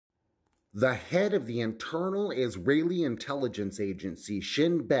The head of the internal Israeli intelligence agency,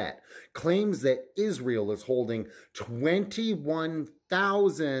 Shin claims that Israel is holding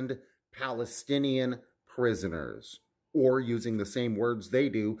 21,000 Palestinian prisoners, or using the same words they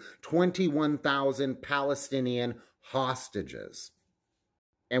do, 21,000 Palestinian hostages.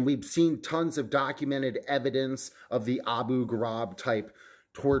 And we've seen tons of documented evidence of the Abu Ghraib type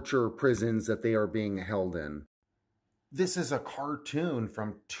torture prisons that they are being held in. This is a cartoon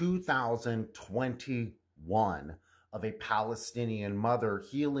from 2021 of a Palestinian mother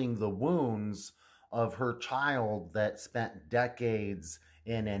healing the wounds of her child that spent decades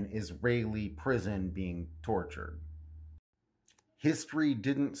in an Israeli prison being tortured. History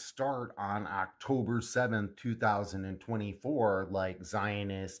didn't start on October 7th, 2024, like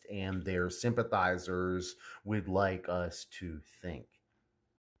Zionists and their sympathizers would like us to think.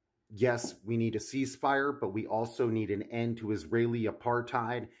 Yes, we need a ceasefire, but we also need an end to Israeli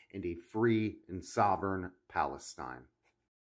apartheid and a free and sovereign Palestine.